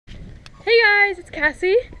Hey guys, it's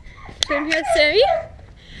Cassie. So I'm here with Sammy,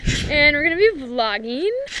 and we're gonna be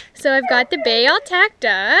vlogging. So I've got the bay all tacked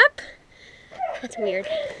up. That's weird.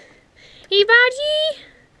 Hey, Baji.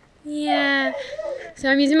 Yeah.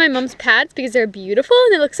 So I'm using my mom's pads because they're beautiful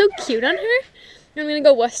and they look so cute on her. And I'm gonna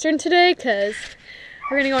go Western today because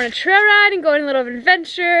we're gonna go on a trail ride and go on a little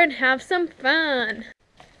adventure and have some fun.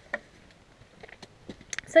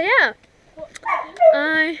 So yeah.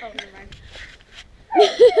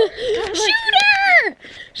 Shooter!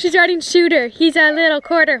 She's riding Shooter. He's a little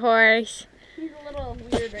quarter horse. He's a little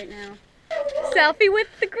weird right now. Selfie with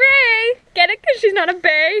the gray. Get it? Because she's not a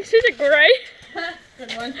bay. She's a gray.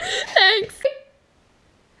 Good one. Thanks.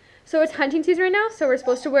 So it's hunting season right now, so we're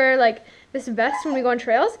supposed to wear like this vest when we go on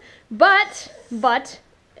trails. But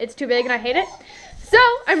it's too big and I hate it. So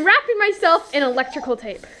I'm wrapping myself in electrical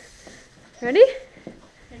tape. Ready?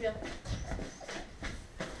 Here you go.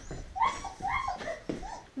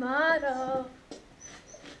 Motto.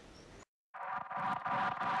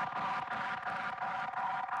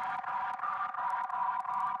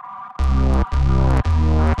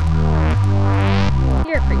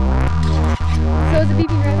 You're free. So is it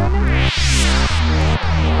beeping red right now?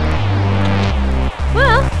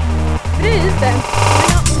 Well, if it is, then why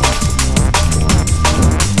not?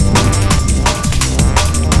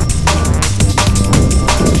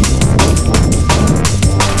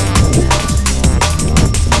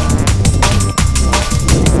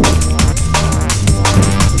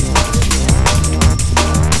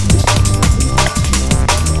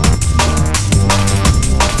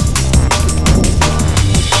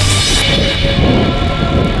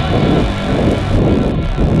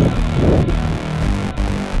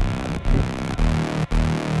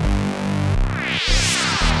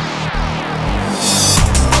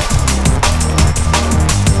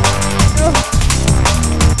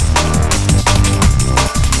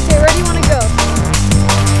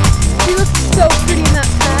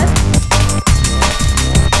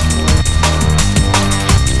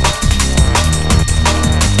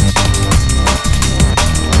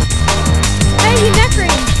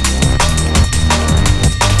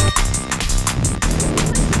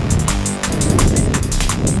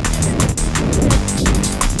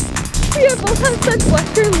 We both have such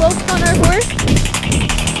Western looks on our horse.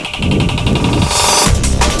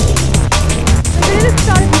 I didn't have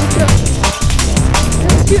shot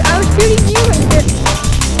you. I was shooting you with it.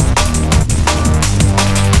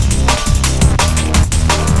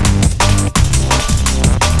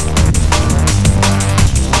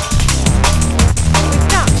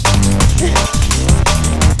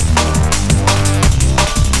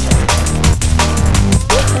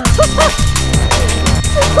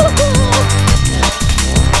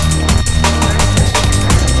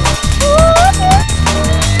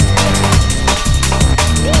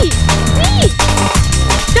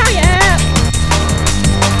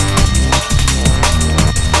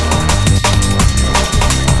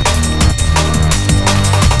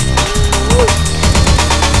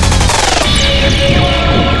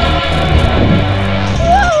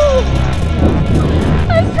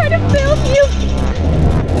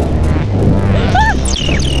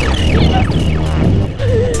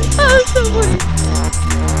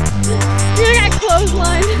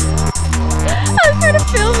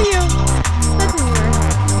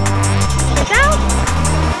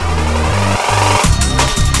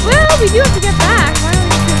 We do have to get back. Why don't we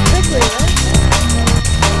just do it quickly, right?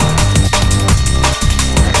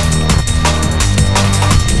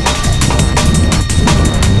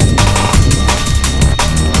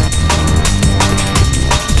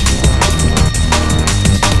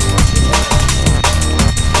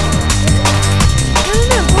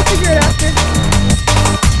 No, we'll figure it out after.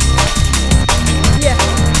 Yeah.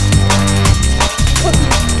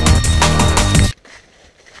 Cookies.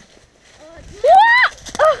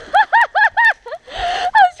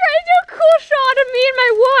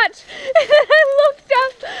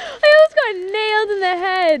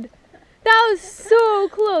 That was so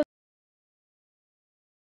close.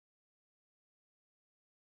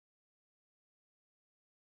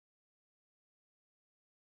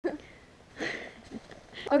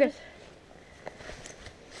 Okay.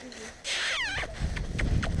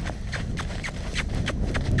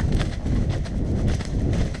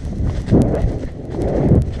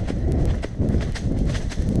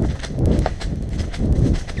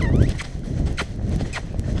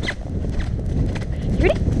 You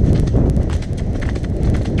ready?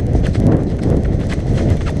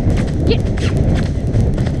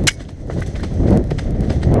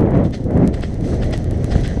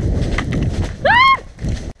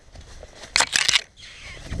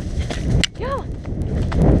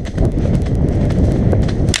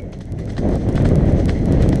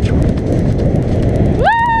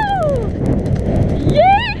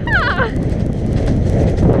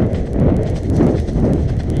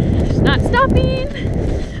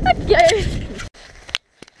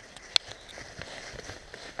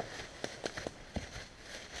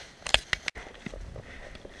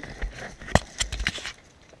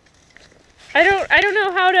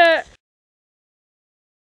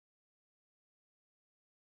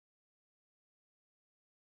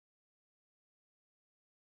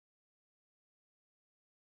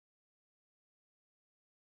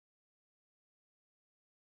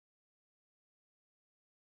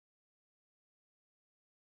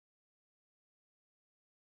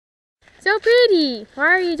 So pretty. Why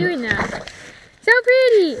are you doing that? So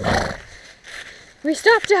pretty. We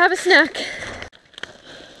stopped to have a snack.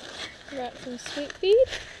 Got some sweet feed.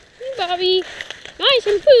 Hey, Bobby. Nice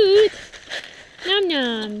some food. Nom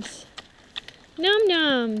noms. Nom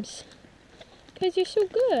noms. Because you're so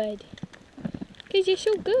good. Because you're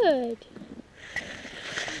so good.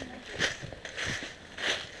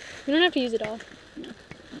 You don't have to use it all.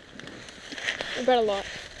 I brought a lot.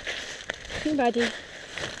 Hey, buddy.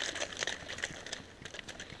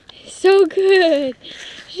 So good.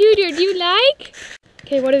 Shooter, do you like?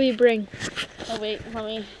 Okay, what do we bring? Oh wait, let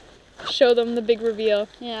me Show them the big reveal.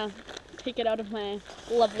 Yeah, take it out of my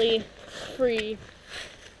lovely, free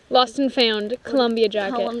Lost and found Columbia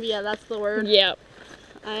jacket. Columbia, that's the word. Yep.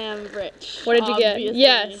 I am rich. What did you get? Obviously.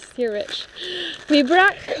 Yes, you're rich. We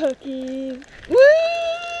brought cookies.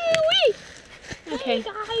 Woo-wee! Okay.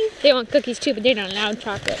 Hey guys. They want cookies too, but they're not allowed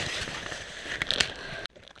chocolate.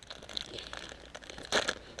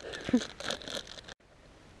 Do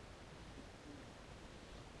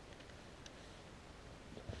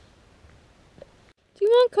you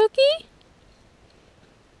want cookie?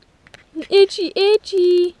 Itchy,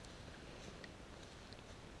 itchy.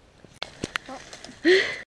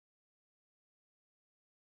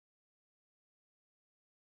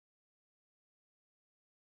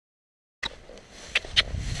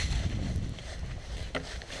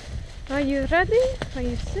 Are you ready? Are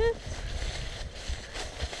you set?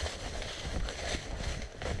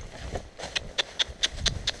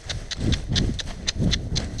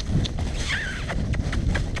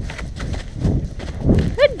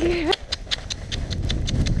 Good girl.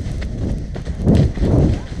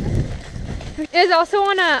 It's also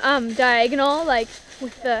on a diagonal, like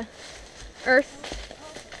with the earth.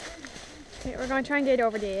 Okay, we're gonna try and get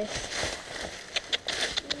over this.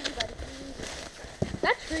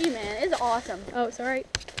 That tree, man, is awesome. Oh, sorry.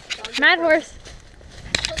 Mad horse.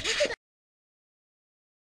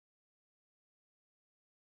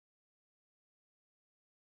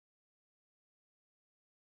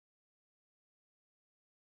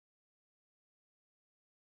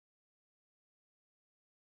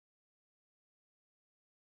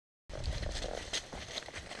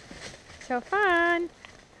 So fun.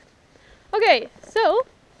 Okay, so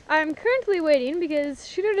I'm currently waiting because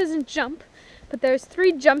Shooter doesn't jump, but there's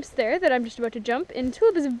 3 jumps there that I'm just about to jump, and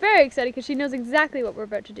Tulip is very excited because she knows exactly what we're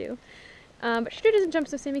about to do. But Shooter doesn't jump,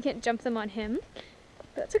 so Sammy can't jump them on him.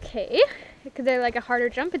 But that's okay, because they're like a harder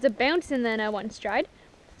jump. It's a bounce and then a 1 stride.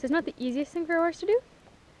 So it's not the easiest thing for a horse to do.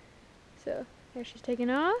 So there she's taking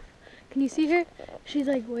off. Can you see her? She's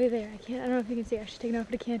like way there. I don't know if you can see her. She's taking off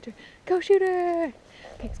at a canter. Go, Shooter!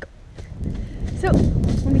 Okay, let's go. So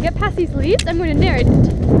when we get past these leaves, I'm going to narrate it.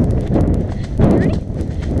 You ready?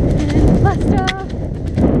 And blast off!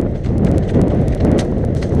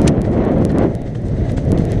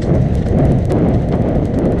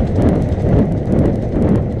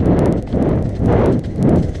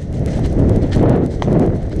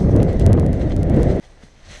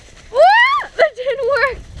 That didn't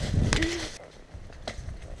work!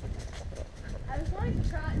 I was wanting to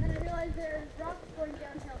try and then I realized there's rocks going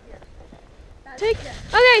downhill here.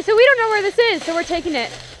 Okay, so we don't know where this is, so we're taking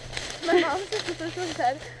it. My mom specifically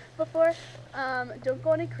said before, don't go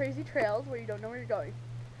on any crazy trails where you don't know where you're going.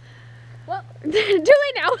 Well, Too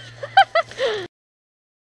late now.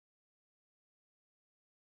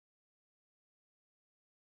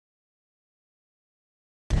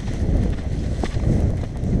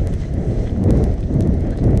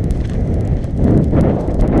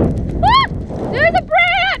 There's a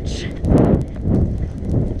branch!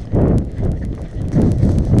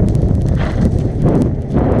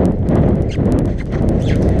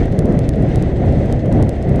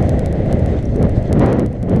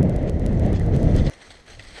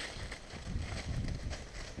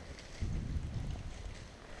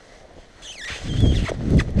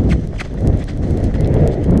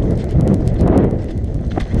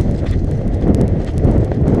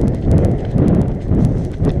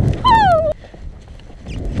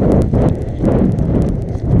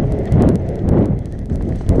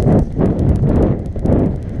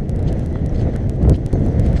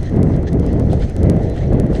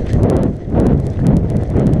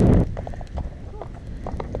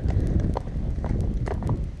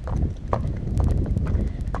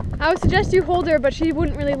 I would suggest you hold her, but she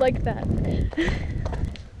wouldn't really like that. she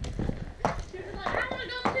was like, I want to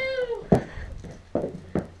go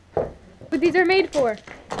too! But these are made for.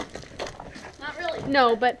 Not really.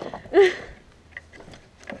 No, but